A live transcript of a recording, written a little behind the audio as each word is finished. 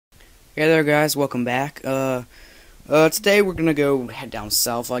Hey there, guys. Welcome back. Today we're gonna go head down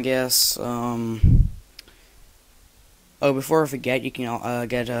south, I guess. Before I forget, you can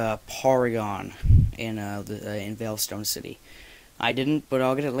get a Porygon in Veilstone City. I didn't, but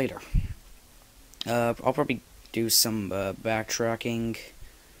I'll get it later. I'll probably do some backtracking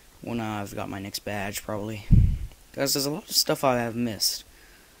when I've got my next badge, probably, because there's a lot of stuff I have missed.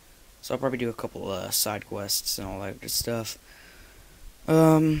 So I'll probably do a couple side quests and all that good stuff.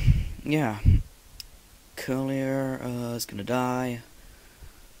 Yeah. Curlier, is gonna die.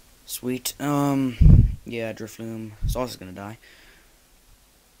 Sweet. Yeah, Drifloom is also gonna die.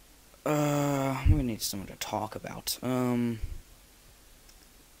 I'm gonna need someone to talk about. I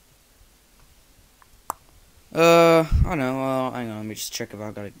don't know, hang on, let me just check if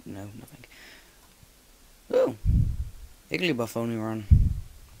I've got it. No, nothing. Oh, Igglybuff only run.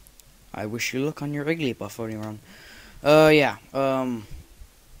 I wish you luck on your Igglybuff only run. Yeah,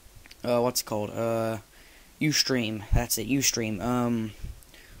 what's it called? Ustream, that's it, Ustream.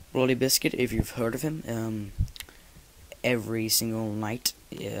 Bloody Biscuit, if you've heard of him, every single night,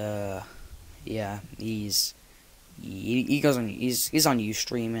 yeah, he's on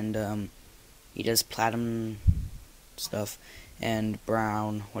Ustream, and, he does Platinum stuff, and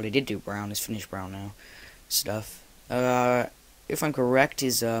Brown, well, he did do Brown, he's finished Brown now, stuff. If I'm correct,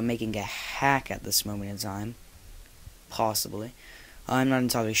 he's, making a hack at this moment in time, possibly. I'm not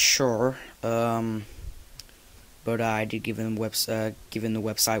entirely sure, but I did give him the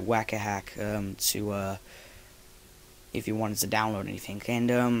website Whack-A-Hack to if you wanted to download anything.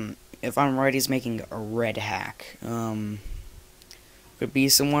 And if I'm right, he's making a red hack. Could be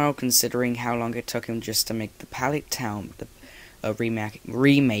somewhere, considering how long it took him just to make the Pallet Town, the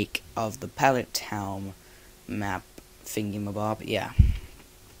remake of the Pallet Town map thingamabob. Yeah.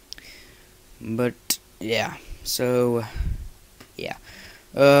 But yeah, so yeah.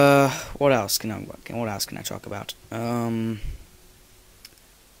 What else can I talk about?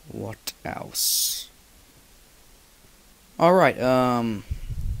 What else? Alright,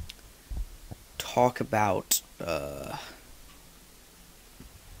 talk about,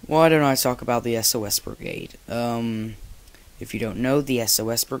 why don't I talk about the SOS Brigade? If you don't know, the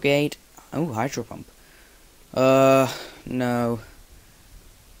SOS Brigade, oh, Hydro Pump. No.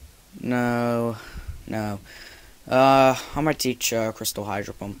 I might teach Crystal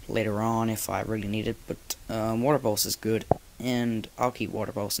Hydro Pump later on if I really need it, but Water Pulse is good, and I'll keep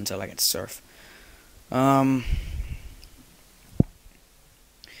Water Pulse until I get to Surf.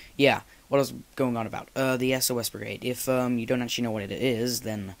 Yeah, what I was going on about. The SOS Brigade. If you don't actually know what it is,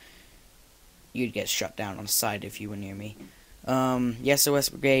 then you'd get shut down on sight if you were near me. The SOS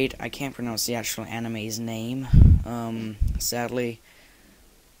Brigade, I can't pronounce the actual anime's name, sadly.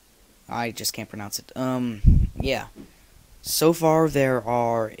 I just can't pronounce it. Yeah. So far, there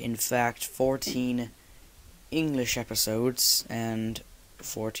are, in fact, 14 English episodes and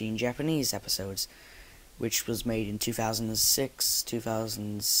 14 Japanese episodes, which was made in 2006,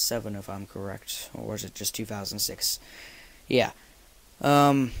 2007, if I'm correct. Or was it just 2006? Yeah.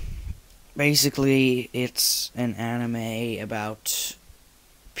 Basically, it's an anime about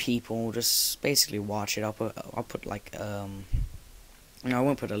people. Just basically watch it. I'll put like, no, I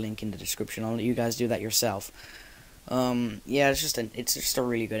won't put a link in the description. I'll let you guys do that yourself. Yeah, it's just a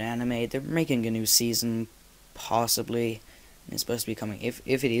really good anime. They're making a new season, possibly. It's supposed to be coming. If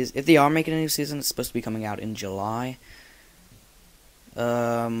they are making a new season, it's supposed to be coming out in July.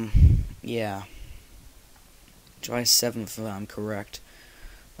 Yeah, July 7th, if I'm correct.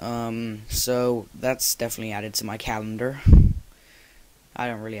 So that's definitely added to my calendar. I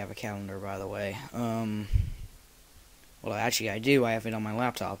don't really have a calendar, by the way. Well, actually, I do. I have it on my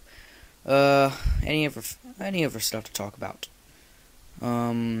laptop. Any other stuff to talk about?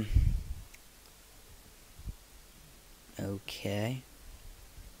 Okay.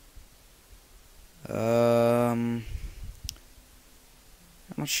 I'm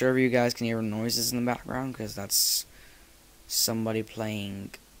not sure if you guys can hear noises in the background, because that's somebody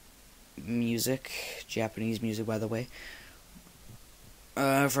playing music, Japanese music, by the way.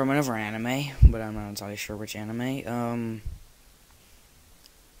 From another anime, but I'm not entirely sure which anime.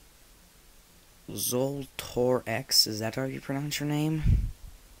 Zoltor X, is that how you pronounce your name?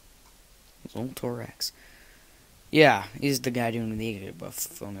 Zoltor X. Yeah, he's the guy doing the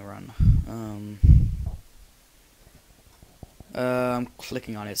Igglybuff only run. I'm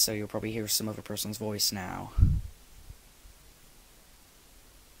clicking on it, so you'll probably hear some other person's voice now.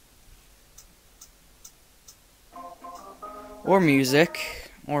 Or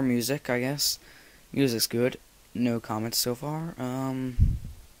music, I guess. Music's good. No comments so far.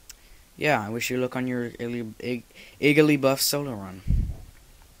 Yeah, I wish you luck on your Igglybuff solo run.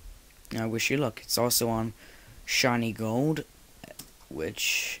 I wish you luck. It's also on Shiny Gold,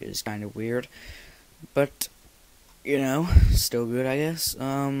 which is kind of weird, but, you know, still good, I guess.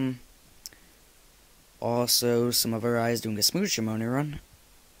 Also, some other guys doing a smooth Shimoni run.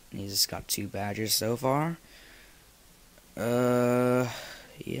 He's got 2 badges so far.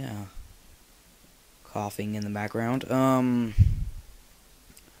 Yeah. Coughing in the background.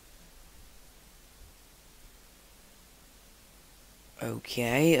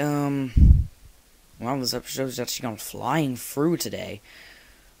 Okay, well, this episode's actually gone flying through today.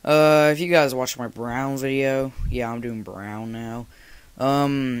 If you guys watched my Brown video, yeah, I'm doing Brown now.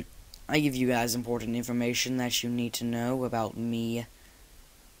 I give you guys important information that you need to know about me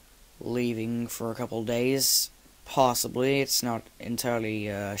leaving for a couple days. Possibly, it's not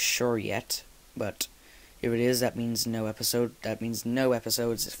entirely, sure yet, but if it is, that means no episode. That means no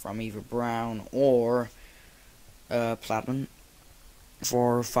episodes from either Brown or, Platinum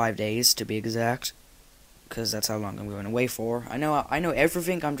for 5 days, to be exact, because that's how long I'm going away for. I know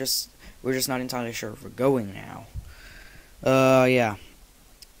everything. We're just not entirely sure if we're going now. Yeah.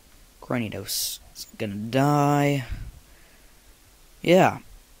 Granitos is gonna die. Yeah.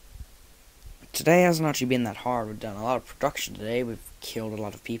 Today hasn't actually been that hard. We've done a lot of production today. We've killed a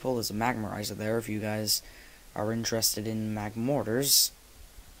lot of people. There's a Magmarizer there if you guys are interested in Magmortars.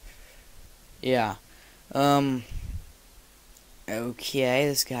 Yeah. Okay,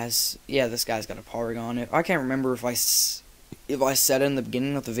 this guy's got a Porygon. I can't remember if I said it in the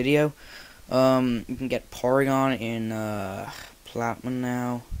beginning of the video. You can get Porygon in Platinum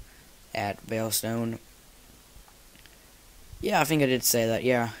now at Veilstone. Yeah, I think I did say that.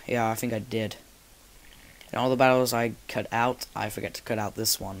 Yeah, I think I did. In all the battles I cut out, I forget to cut out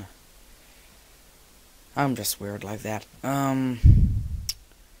this one. I'm just weird like that.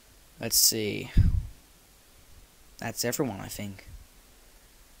 Let's see. That's everyone, I think.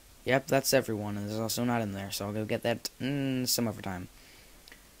 Yep, that's everyone, and there's also not in there, so I'll go get that some other time.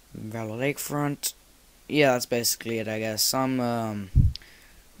 Valley Lakefront. Yeah, that's basically it, I guess. I'm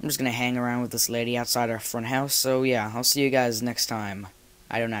just gonna hang around with this lady outside our front house, so yeah, I'll see you guys next time.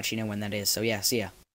 I don't actually know when that is, so yeah, see ya.